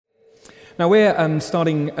Now we're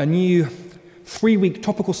starting a new 3-week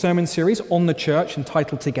topical sermon series on the church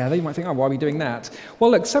entitled Together. You might think, why are we doing that?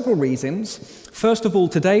 Well, look, several reasons. First of all,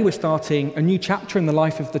 today we're starting a new chapter in the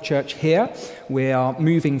life of the church here. We are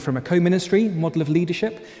moving from a co-ministry model of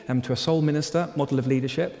leadership to a sole minister model of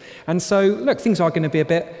leadership. And so, look, things are going to be a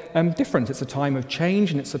bit different. It's a time of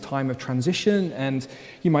change and it's a time of transition. And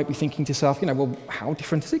you might be thinking to yourself, well, how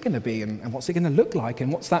different is it going to be? And what's it going to look like?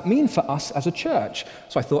 And what's that mean for us as a church?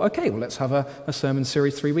 So I thought, okay, well, let's have a sermon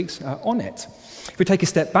series 3 weeks on it. If we take a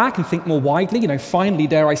step back and think more widely, finally,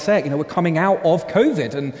 dare I say it, we're coming out of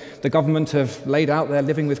COVID and the government have laid out their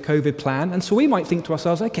living with COVID plan. And so we might think to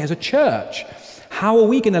ourselves, okay, as a church, how are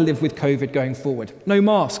we going to live with COVID going forward? No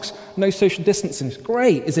masks, no social distancing.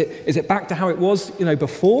 Great. Is it back to how it was,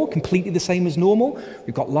 before, completely the same as normal?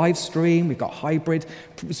 We've got live stream, we've got hybrid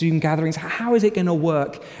Zoom gatherings. How is it going to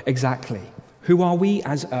work exactly? Who are we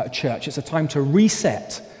as a church? It's a time to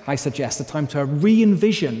reset, I suggest, a time to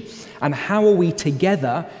re-envision, and how are we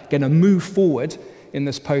together going to move forward in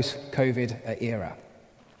this post-COVID era?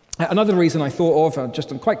 Another reason I thought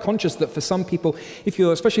of, I'm quite conscious that for some people,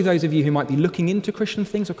 especially those of you who might be looking into Christian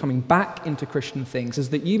things or coming back into Christian things, is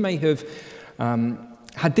that you may have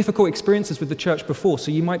had difficult experiences with the church before,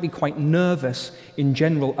 so you might be quite nervous in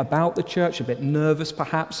general about the church, a bit nervous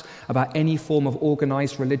perhaps about any form of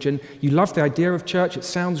organized religion. You love the idea of church, it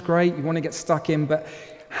sounds great, you want to get stuck in, but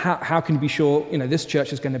how can you be sure, this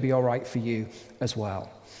church is going to be all right for you as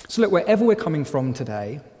well? So look, wherever we're coming from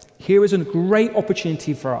today, here is a great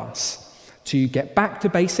opportunity for us to get back to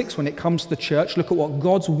basics when it comes to the church, look at what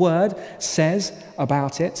God's word says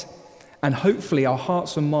about it, and hopefully our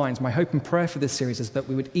hearts and minds, my hope and prayer for this series is that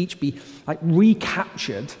we would each be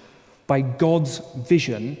recaptured by God's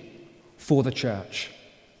vision for the church.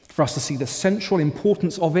 For us to see the central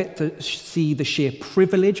importance of it, to see the sheer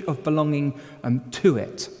privilege of belonging to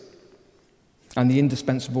it, and the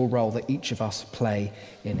indispensable role that each of us play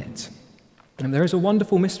in it. And there is a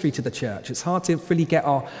wonderful mystery to the church. It's hard to really get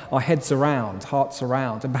our hearts around.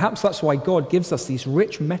 And perhaps that's why God gives us these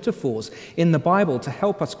rich metaphors in the Bible to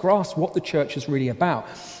help us grasp what the church is really about.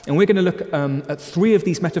 And we're going to look at 3 of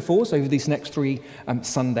these metaphors over these next 3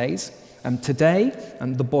 Sundays. Today,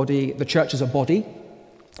 the church as a body.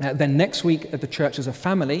 Then next week, the church as a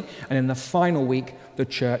family. And in the final week, the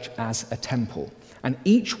church as a temple. And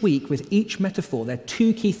each week, with each metaphor, there are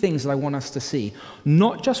 2 key things that I want us to see.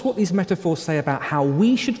 Not just what these metaphors say about how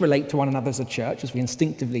we should relate to one another as a church, as we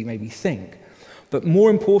instinctively maybe think, but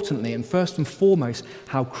more importantly, and first and foremost,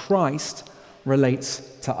 how Christ relates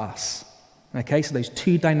to us. Okay, so those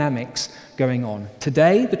 2 dynamics going on.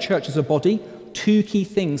 Today, the church as a body, 2 key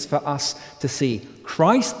things for us to see.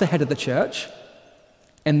 Christ, the head of the church,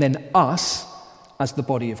 and then us as the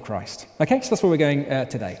body of Christ. Okay, so that's where we're going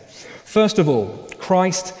today. First of all,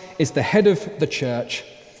 Christ is the head of the church,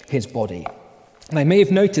 his body. And I may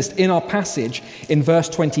have noticed in our passage in verse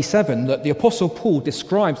 27 that the Apostle Paul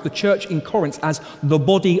describes the church in Corinth as the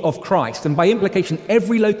body of Christ. And by implication,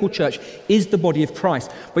 every local church is the body of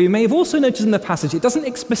Christ. But you may have also noticed in the passage, it doesn't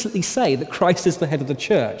explicitly say that Christ is the head of the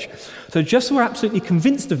church. So just so we're absolutely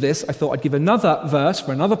convinced of this, I thought I'd give another verse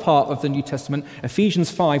for another part of the New Testament,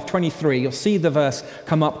 Ephesians 5:23. You'll see the verse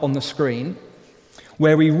come up on the screen,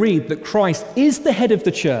 where we read that Christ is the head of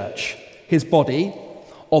the church, his body,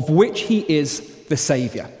 of which he is the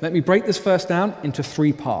Savior. Let me break this verse down into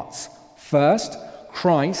 3 parts. First,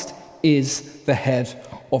 Christ is the head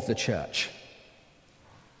of the church.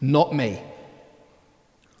 Not me.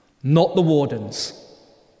 Not the wardens.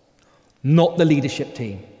 Not the leadership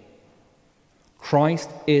team. Christ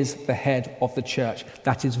is the head of the church.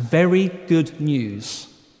 That is very good news,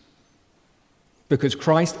 because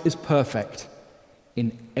Christ is perfect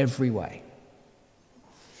in every way.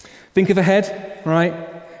 Think of a head, right?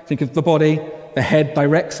 Think of the body. The head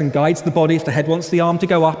directs and guides the body. If the head wants the arm to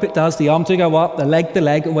go up, it does. The arm to go up, the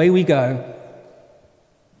leg, away we go.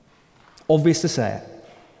 Obvious to say it,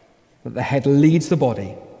 but the head leads the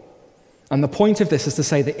body. And the point of this is to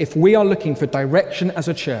say that if we are looking for direction as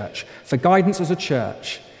a church, for guidance as a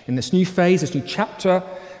church, in this new phase, this new chapter,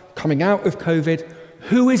 coming out of COVID,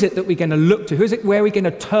 who is it that we're going to look to? Who is it where we're going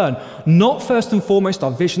to turn? Not first and foremost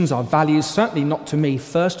our visions, our values, certainly not to me.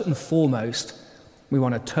 First and foremost, we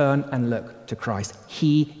want to turn and look to Christ.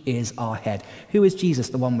 He is our head. Who is Jesus?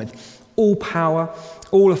 The one with all power,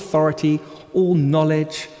 all authority, all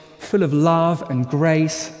knowledge, full of love and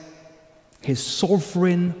grace. His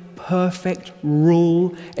sovereign, perfect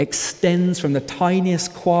rule extends from the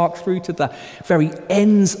tiniest quark through to the very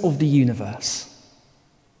ends of the universe.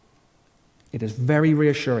 It is very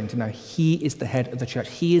reassuring to know he is the head of the church.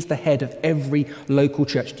 He is the head of every local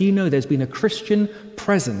church. Do you know there's been a Christian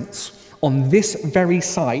presence on this very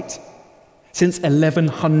site since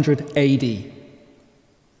 1100 AD.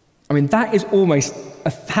 I mean, that is almost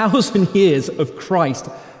 1,000 years of Christ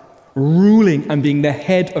ruling and being the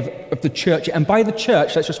head of the church. And by the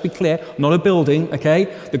church, let's just be clear, not a building, okay?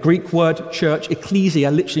 The Greek word church, ecclesia,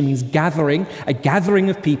 literally means gathering, a gathering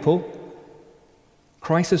of people.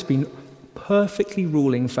 Christ has been perfectly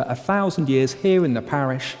ruling for 1,000 years here in the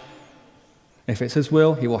parish. If it's his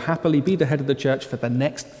will, he will happily be the head of the church for the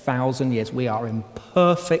next 1,000 years. We are in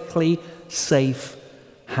perfectly safe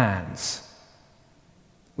hands.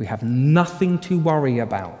 We have nothing to worry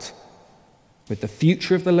about with the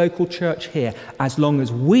future of the local church here, as long as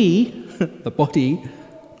we, the body,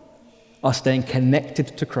 are staying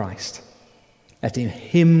connected to Christ, letting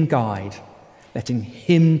him guide, letting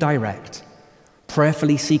him direct,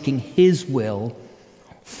 prayerfully seeking his will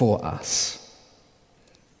for us.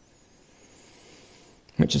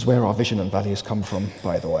 Which is where our vision and values come from,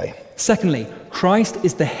 by the way. Secondly, Christ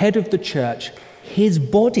is the head of the church, his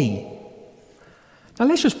body. Now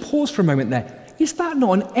let's just pause for a moment there. Is that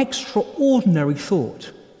not an extraordinary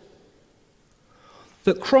thought?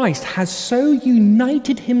 That Christ has so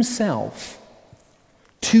united himself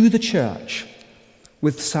to the church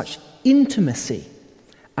with such intimacy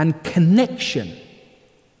and connection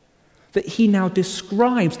that he now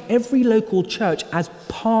describes every local church as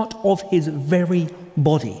part of his very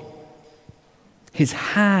body, his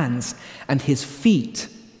hands and his feet,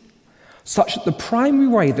 such that the primary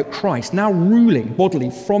way that Christ, now ruling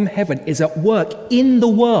bodily from heaven, is at work in the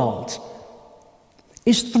world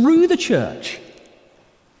is through the church,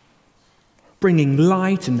 bringing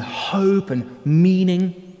light and hope and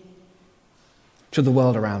meaning to the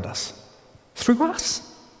world around us. Through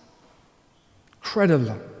us.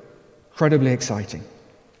 Incredibly exciting.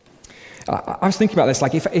 I was thinking about this,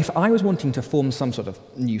 like if I was wanting to form some sort of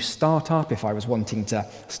new startup, if I was wanting to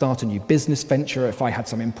start a new business venture, if I had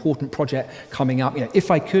some important project coming up,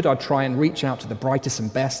 if I could, I'd try and reach out to the brightest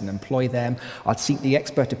and best and employ them. I'd seek the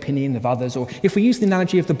expert opinion of others. Or if we use the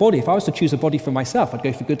analogy of the body, if I was to choose a body for myself, I'd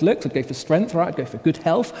go for good looks, I'd go for strength, right? I'd go for good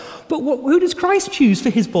health. But who does Christ choose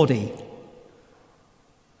for his body?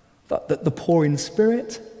 The poor in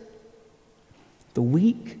spirit, the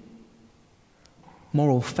weak,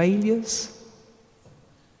 moral failures,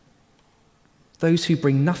 those who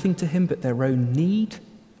bring nothing to him but their own need,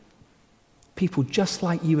 people just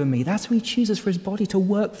like you and me. That's who he chooses for his body to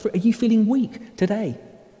work through. Are you feeling weak today?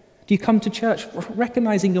 Do you come to church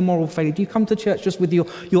recognizing your moral failure? Do you come to church just with your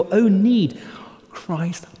own need?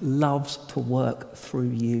 Christ loves to work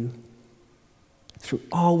through you. Through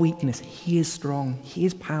our weakness, he is strong, he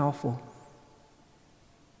is powerful.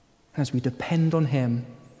 As we depend on him,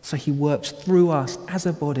 so he works through us as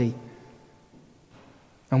a body.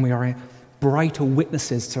 And we are brighter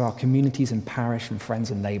witnesses to our communities and parish and friends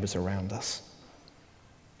and neighbors around us.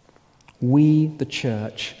 We, the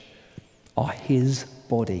church, are his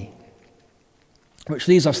body. Which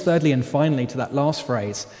leads us thirdly and finally to that last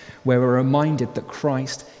phrase where we're reminded that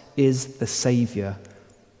Christ is the Savior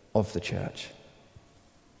of the church.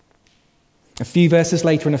 A few verses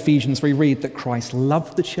later in Ephesians, we read that Christ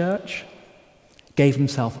loved the church, gave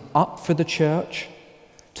himself up for the church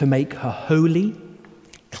to make her holy,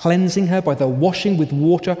 cleansing her by the washing with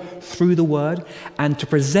water through the word, and to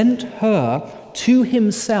present her to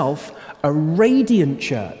himself a radiant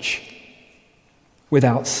church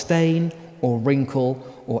without stain or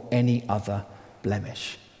wrinkle or any other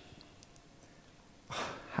blemish.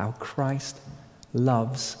 How Christ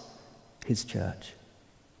loves his church.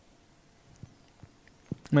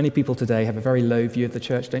 Many people today have a very low view of the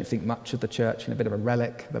church, don't think much of the church, and a bit of a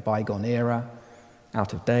relic of a bygone era,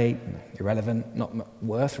 out of date, irrelevant, not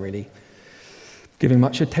worth really giving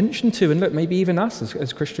much attention to. And look, maybe even us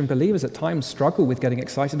as Christian believers at times struggle with getting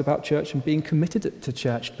excited about church and being committed to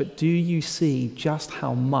church. But do you see just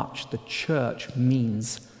how much the church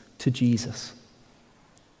means to Jesus?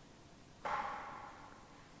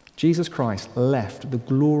 Jesus Christ left the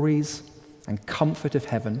glories and comfort of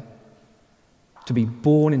heaven to be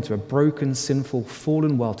born into a broken, sinful,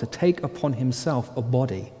 fallen world, to take upon himself a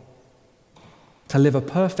body, to live a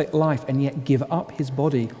perfect life and yet give up his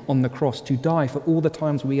body on the cross, to die for all the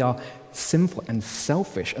times we are sinful and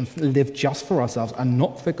selfish and live just for ourselves and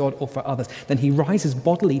not for God or for others. Then he rises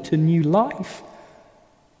bodily to new life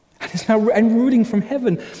and is now ruling from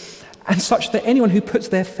heaven, and such that anyone who puts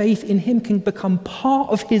their faith in him can become part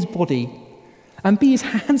of his body and be his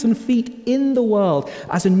hands and feet in the world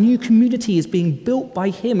as a new community is being built by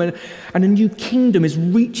him, and a new kingdom is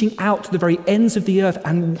reaching out to the very ends of the earth,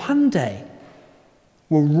 and one day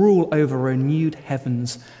will rule over renewed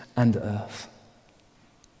heavens and earth.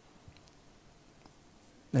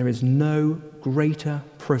 There is no greater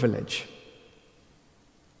privilege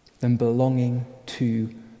than belonging to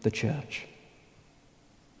the church.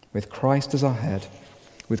 With Christ as our head,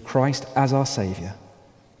 with Christ as our Saviour,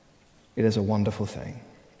 it is a wonderful thing.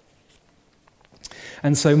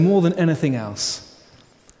 And so more than anything else,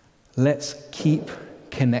 let's keep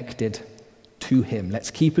connected to him.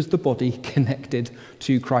 Let's keep as the body connected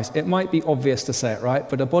to Christ. It might be obvious to say it, right?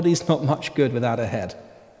 But a body's not much good without a head.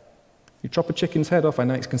 You chop a chicken's head off, I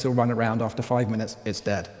know it can still run around. After 5 minutes, it's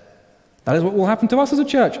dead. That is what will happen to us as a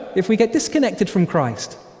church if we get disconnected from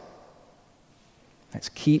Christ. Let's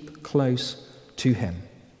keep close to him.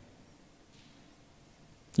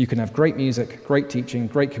 You can have great music, great teaching,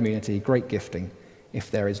 great community, great gifting.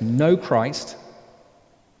 If there is no Christ,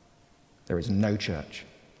 there is no church.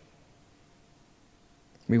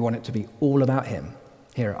 We want it to be all about him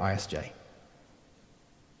here at ISJ.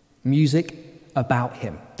 Music about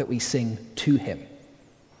him, that we sing to him.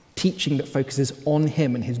 Teaching that focuses on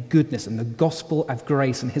him and his goodness and the gospel of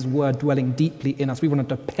grace and his word dwelling deeply in us. We want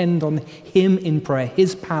to depend on him in prayer,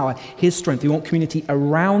 his power, his strength. We want community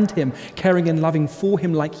around him, caring and loving for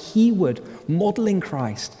him like he would, modeling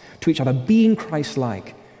Christ to each other, being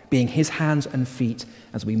Christ-like, being his hands and feet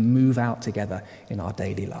as we move out together in our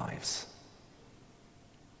daily lives.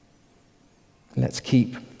 Let's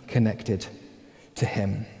keep connected to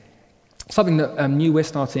him. Something that new we're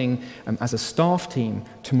starting as a staff team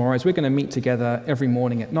tomorrow is we're going to meet together every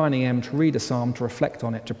morning at 9 a.m. to read a psalm, to reflect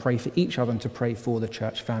on it, to pray for each other and to pray for the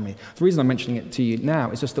church family. The reason I'm mentioning it to you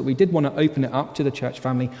now is just that we did want to open it up to the church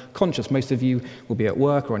family. Conscious most of you will be at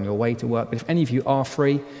work or on your way to work, but if any of you are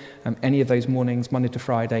free, any of those mornings, Monday to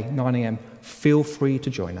Friday, 9 a.m., feel free to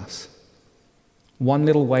join us. One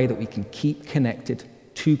little way that we can keep connected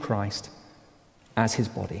to Christ as his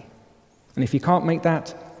body. And if you can't make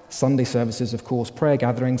that, Sunday services, of course, prayer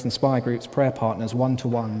gatherings, inspire groups, prayer partners,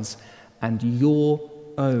 one-to-ones, and your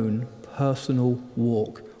own personal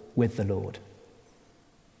walk with the Lord.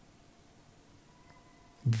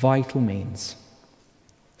 Vital means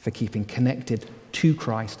for keeping connected to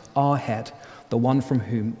Christ, our head, the one from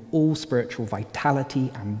whom all spiritual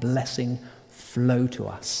vitality and blessing flow to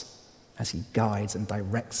us as he guides and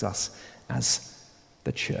directs us as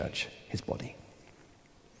the church, his body.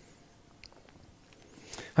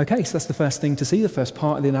 Okay, so that's the first thing to see, the first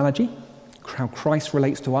part of the analogy, how Christ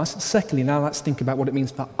relates to us. Secondly, now let's think about what it means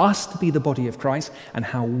for us to be the body of Christ and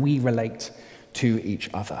how we relate to each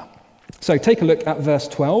other. So take a look at verse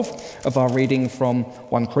 12 of our reading from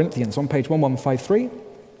 1 Corinthians on page 1153.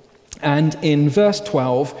 And in verse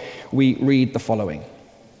 12, we read the following.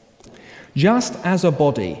 Just as a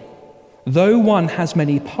body, though one has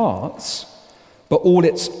many parts, but all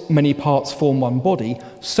its many parts form one body,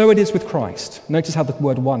 so it is with Christ. Notice how the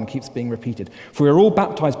word one keeps being repeated. For we are all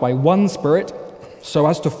baptized by one Spirit, so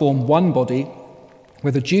as to form one body,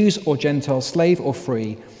 whether Jews or Gentiles, slave or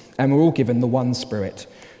free, and we're all given the one Spirit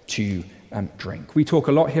to drink. We talk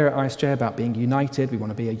a lot here at ISJ about being united. We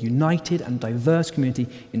want to be a united and diverse community,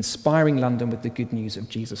 inspiring London with the good news of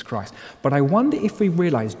Jesus Christ. But I wonder if we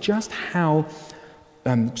realize just how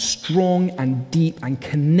strong and deep and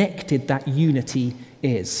connected that unity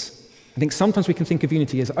is. I think sometimes we can think of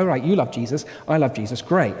unity as, oh right, you love Jesus, I love Jesus,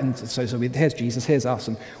 great. And so here's Jesus, here's us,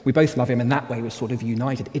 and we both love him, and that way we're sort of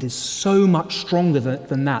united. It is so much stronger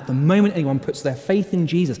than that. The moment anyone puts their faith in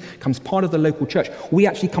Jesus, becomes part of the local church, we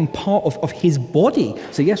actually become part of his body.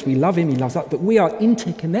 So yes, we love him, he loves us, but we are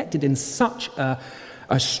interconnected in such a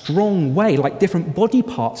strong way, like different body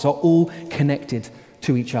parts are all connected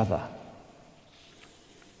to each other.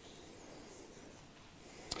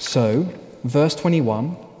 So, verse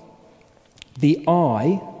 21, the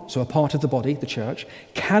eye, so a part of the body, the church,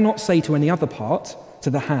 cannot say to any other part, to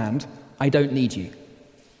the hand, I don't need you.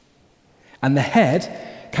 And the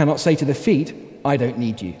head cannot say to the feet, I don't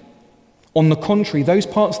need you. On the contrary, those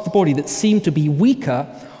parts of the body that seem to be weaker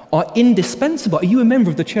are indispensable. Are you a member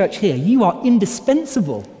of the church here? You are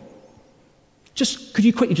indispensable. Could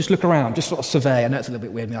you quickly just look around, just sort of survey? I know it's a little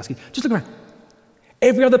bit weird me asking. Just look around.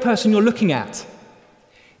 Every other person you're looking at,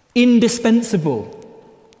 indispensable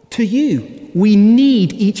to you. We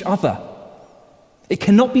need each other. It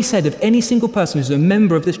cannot be said of any single person who's a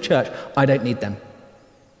member of this church, I don't need them.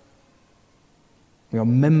 We are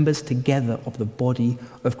members together of the body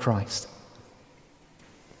of Christ.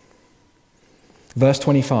 Verse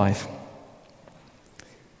 25.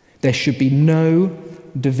 There should be no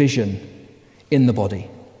division in the body,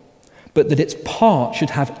 but that its parts should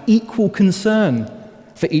have equal concern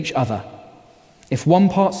for each other. If one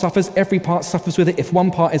part suffers, every part suffers with it. If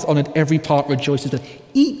one part is honored, every part rejoices with it.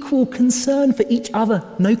 Equal concern for each other.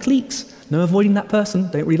 No cliques, No avoiding that person,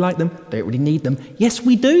 don't really like them, don't really need them. Yes,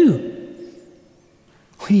 we do.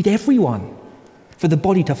 We need everyone for the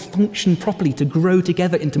body to function properly, to grow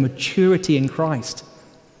together into maturity in Christ.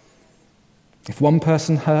 If one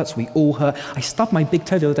person hurts, we all hurt. I stubbed my big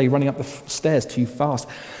toe the other day running up the stairs too fast.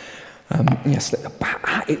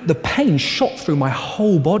 The pain shot through my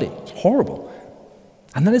whole body. It's horrible.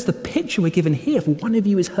 And then there's the picture we're given here. If one of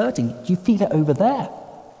you is hurting, you feel it over there.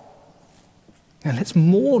 Now let's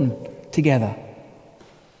mourn together.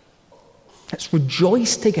 Let's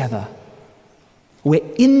rejoice together. We're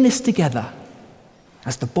in this together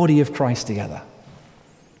as the body of Christ together.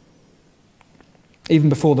 Even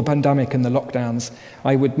before the pandemic and the lockdowns,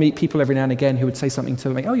 I would meet people every now and again who would say something to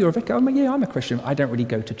me, oh, you're a vicar? Oh, yeah, I'm a Christian. I don't really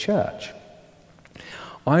go to church.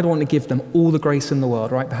 I don't want to give them all the grace in the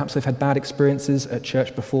world, right? Perhaps they've had bad experiences at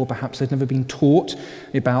church before. Perhaps they've never been taught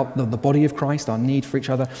about the body of Christ, our need for each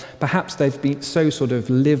other. Perhaps they've been so sort of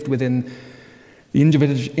lived within the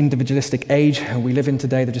individualistic age we live in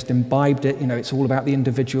today. They've just imbibed it. It's all about the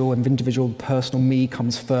individual, and individual personal me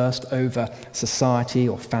comes first over society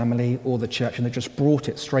or family or the church, and they've just brought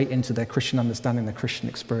it straight into their Christian understanding, their Christian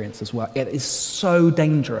experience as well. It is so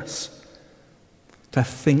dangerous to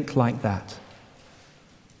think like that.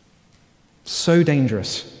 So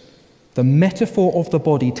dangerous. The metaphor of the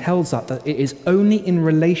body tells us that it is only in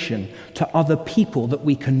relation to other people that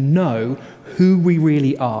we can know who we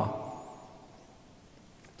really are.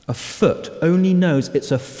 A foot only knows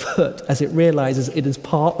it's a foot as it realizes it is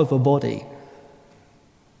part of a body.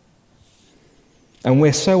 And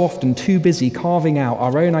we're so often too busy carving out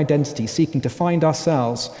our own identity, seeking to find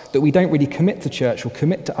ourselves, that we don't really commit to church or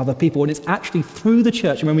commit to other people. And it's actually through the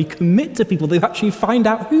church, and when we commit to people, they actually find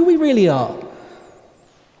out who we really are.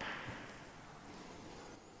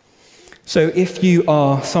 So if you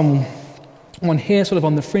are someone here sort of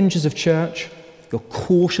on the fringes of church, you're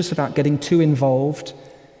cautious about getting too involved,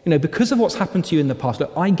 because of what's happened to you in the past.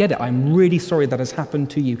 Look, I get it. I'm really sorry that has happened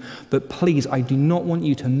to you. But please, I do not want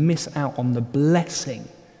you to miss out on the blessing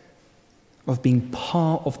of being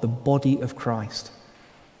part of the body of Christ,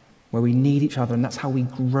 where we need each other, and that's how we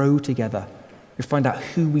grow together. We find out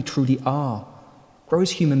who we truly are. Grow as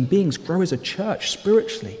human beings, grow as a church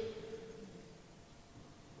spiritually.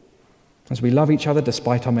 As we love each other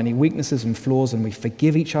despite our many weaknesses and flaws, and we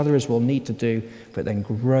forgive each other as we'll need to do, but then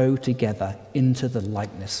grow together into the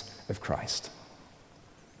likeness of Christ.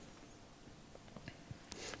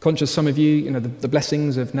 Conscious, some of you, the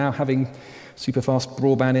blessings of now having super fast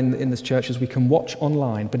broadband in this church is we can watch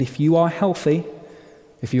online. But if you are healthy,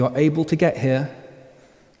 if you are able to get here,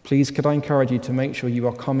 please could I encourage you to make sure you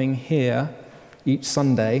are coming here each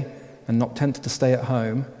Sunday and not tempted to stay at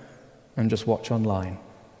home and just watch online.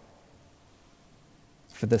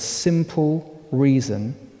 For the simple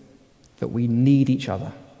reason that we need each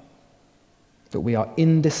other, that we are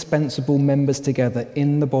indispensable members together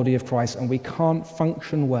in the body of Christ, and we can't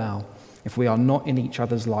function well if we are not in each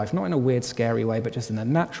other's life, not in a weird, scary way, but just in a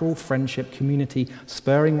natural friendship, community,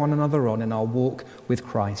 spurring one another on in our walk with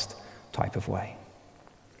Christ type of way.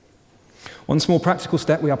 One small practical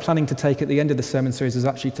step we are planning to take at the end of the sermon series is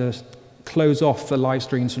actually to close off the live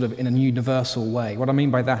stream sort of in a universal way. What I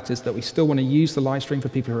mean by that is that we still want to use the live stream for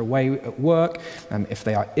people who are away at work, if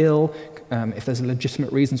they are ill, if there's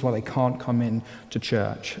legitimate reasons why they can't come in to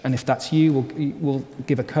church. And if that's you, we'll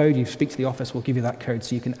give a code. You speak to the office, we'll give you that code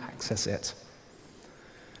so you can access it.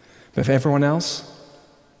 But for everyone else,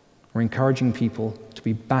 we're encouraging people to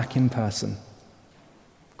be back in person,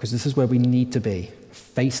 because this is where we need to be,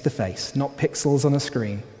 face to face, not pixels on a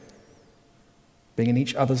screen. Being in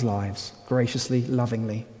each other's lives, graciously,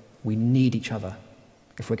 lovingly. We need each other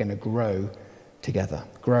if we're going to grow together,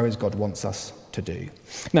 grow as God wants us to do.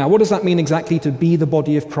 Now, what does that mean exactly to be the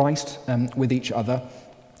body of Christ with each other?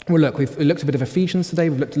 Well, look, we've looked a bit of Ephesians today,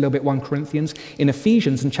 we've looked a little bit 1 Corinthians. In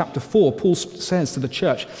Ephesians, in chapter 4, Paul says to the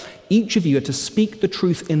church, each of you are to speak the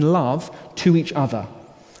truth in love to each other,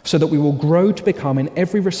 so that we will grow to become in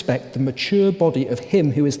every respect the mature body of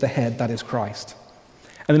him who is the head, that is Christ.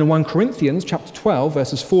 And then in 1 Corinthians chapter 12,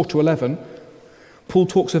 verses 4 to 11, Paul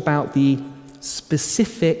talks about the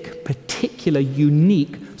specific, particular,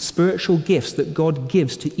 unique spiritual gifts that God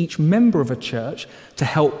gives to each member of a church to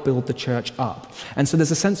help build the church up. And so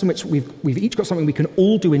there's a sense in which we've each got something we can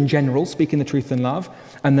all do in general, speaking the truth in love,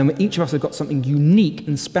 and then each of us have got something unique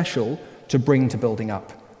and special to bring to building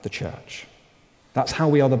up the church. That's how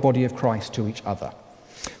we are the body of Christ to each other.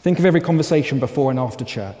 Think of every conversation before and after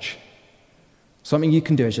church. Something you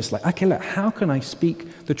can do is just like, okay, look, how can I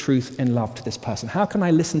speak the truth in love to this person? How can I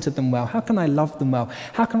listen to them well? How can I love them well?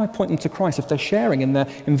 How can I point them to Christ if they're sharing and they're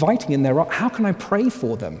inviting in their, how can I pray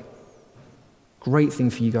for them? Great thing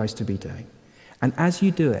for you guys to be doing. And as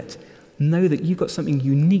you do it, know that you've got something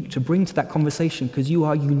unique to bring to that conversation because you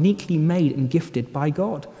are uniquely made and gifted by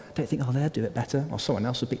God. Don't think, they'll do it better, or someone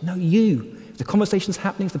else would be. No, you. If the conversation's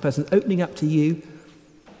happening, if the person's opening up to you,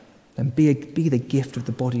 then be the gift of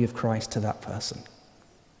the body of Christ to that person.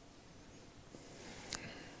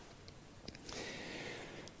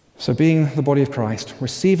 So being the body of Christ,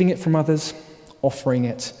 receiving it from others, offering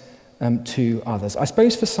it to others. I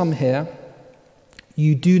suppose for some here,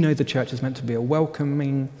 you do know the church is meant to be a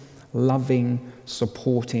welcoming, loving,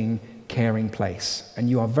 supporting, caring place. And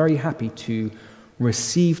you are very happy to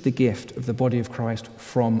receive the gift of the body of Christ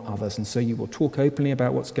from others. And so you will talk openly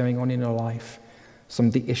about what's going on in your life, some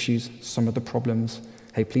of the issues, some of the problems.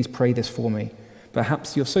 Hey, please pray this for me.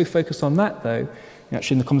 Perhaps you're so focused on that, though,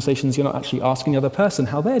 actually in the conversations you're not actually asking the other person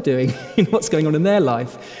how they're doing, what's going on in their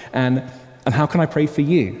life, and how can I pray for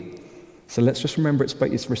you? So let's just remember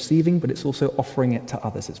it's receiving, but it's also offering it to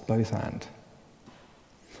others. It's both and.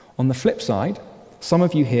 On the flip side, some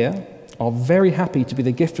of you here are very happy to be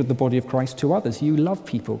the gift of the body of Christ to others. You love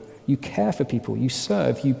people, you care for people, you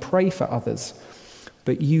serve, you pray for others,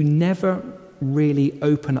 but you never really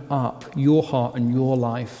open up your heart and your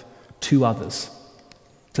life to others,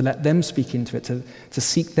 to let them speak into it, to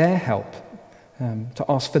seek their help, to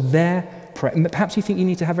ask for their prayer. And perhaps you think you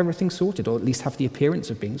need to have everything sorted, or at least have the appearance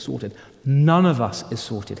of being sorted. None of us is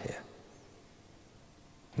sorted here.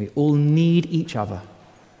 We all need each other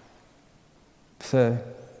to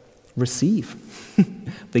receive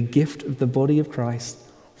the gift of the body of Christ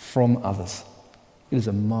from others. It is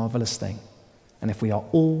a marvelous thing. And if we are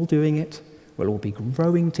all doing it, we'll all be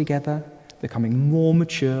growing together, becoming more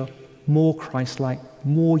mature, more Christ-like,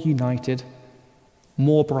 more united,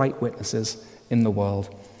 more bright witnesses in the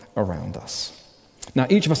world around us. Now,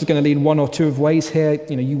 each of us is going to lead one or two of ways here.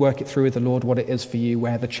 You work it through with the Lord, what it is for you,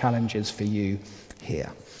 where the challenge is for you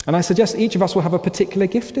here. And I suggest each of us will have a particular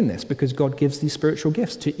gift in this because God gives these spiritual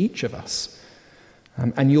gifts to each of us.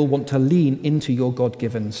 And you'll want to lean into your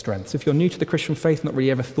God-given strengths. If you're new to the Christian faith, not really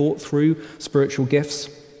ever thought through spiritual gifts,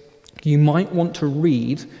 you might want to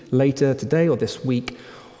read later today or this week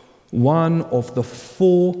one of the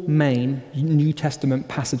 4 main New Testament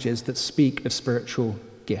passages that speak of spiritual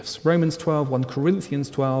gifts. Romans 12, 1 Corinthians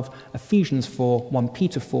 12, Ephesians 4, 1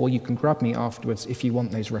 Peter 4. You can grab me afterwards if you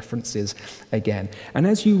want those references again. And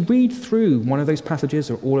as you read through one of those passages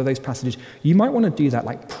or all of those passages, you might want to do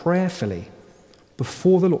that prayerfully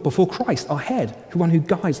before the Lord, before Christ, our head, the one who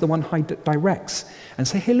guides, the one who directs, and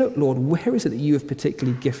say, hey, look, Lord, where is it that you have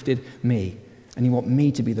particularly gifted me? And you want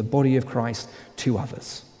me to be the body of Christ to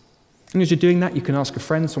others. And as you're doing that, you can ask a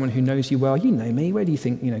friend, someone who knows you well, you know me, where do you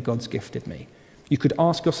think God's gifted me? You could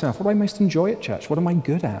ask yourself, what do I most enjoy at church? What am I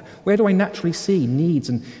good at? Where do I naturally see needs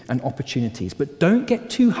and opportunities? But don't get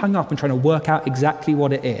too hung up in trying to work out exactly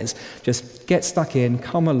what it is. Just get stuck in,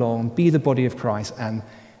 come along, be the body of Christ, and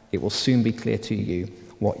it will soon be clear to you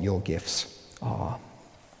what your gifts are.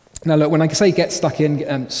 Now look, when I say get stuck in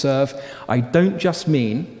and serve, I don't just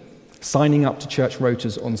mean signing up to church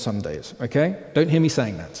rotas on Sundays, okay? Don't hear me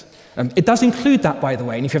saying that. It does include that, by the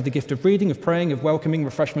way, and if you have the gift of reading, of praying, of welcoming,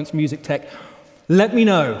 refreshments, music, tech, let me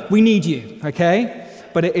know. We need you, okay?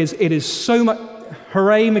 But it is so much...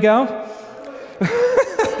 Hooray, Miguel!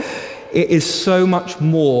 It is so much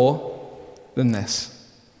more than this.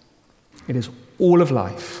 It is all of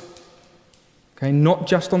life, okay? Not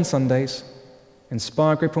just on Sundays,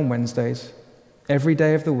 Inspire Group on Wednesdays, every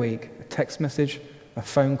day of the week, a text message, a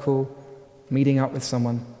phone call, meeting up with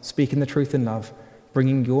someone, speaking the truth in love,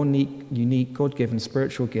 bringing your unique God-given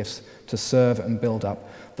spiritual gifts to serve and build up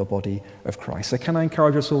the body of Christ. So can I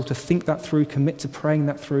encourage us all to think that through, commit to praying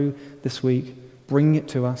that through this week, bring it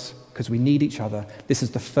to us, because we need each other. This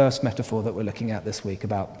is the first metaphor that we're looking at this week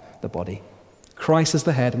about the body. Christ is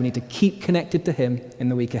the head. We need to keep connected to him in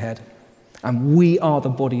the week ahead. And we are the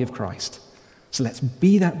body of Christ. So let's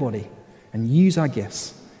be that body and use our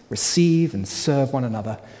gifts, receive and serve one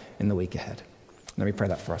another in the week ahead. Let me pray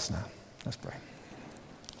that for us now. Let's pray.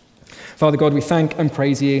 Father God, we thank and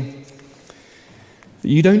praise you that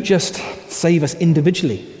you don't just save us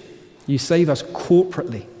individually, you save us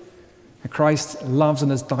corporately. And Christ loves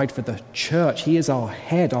and has died for the church. He is our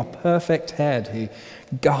head, our perfect head, who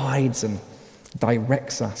guides and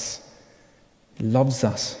directs us. He loves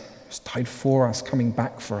us, has died for us, coming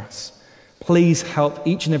back for us. Please help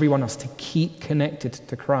each and every one of us to keep connected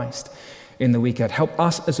to Christ in the week ahead. Help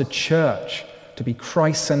us as a church to be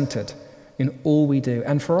Christ-centered in all we do.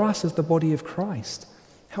 And for us as the body of Christ,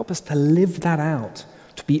 help us to live that out,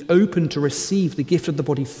 to be open to receive the gift of the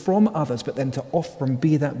body from others, but then to offer and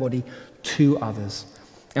be that body to others.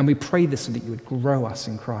 And we pray this so that you would grow us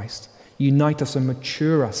in Christ. unite us and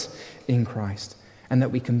mature us in Christ, and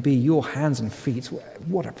that we can be your hands and feet.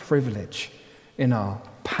 What a privilege in our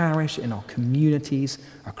parish, in our communities,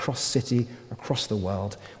 across city, across the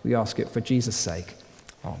world. We ask it for Jesus' sake.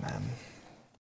 Amen.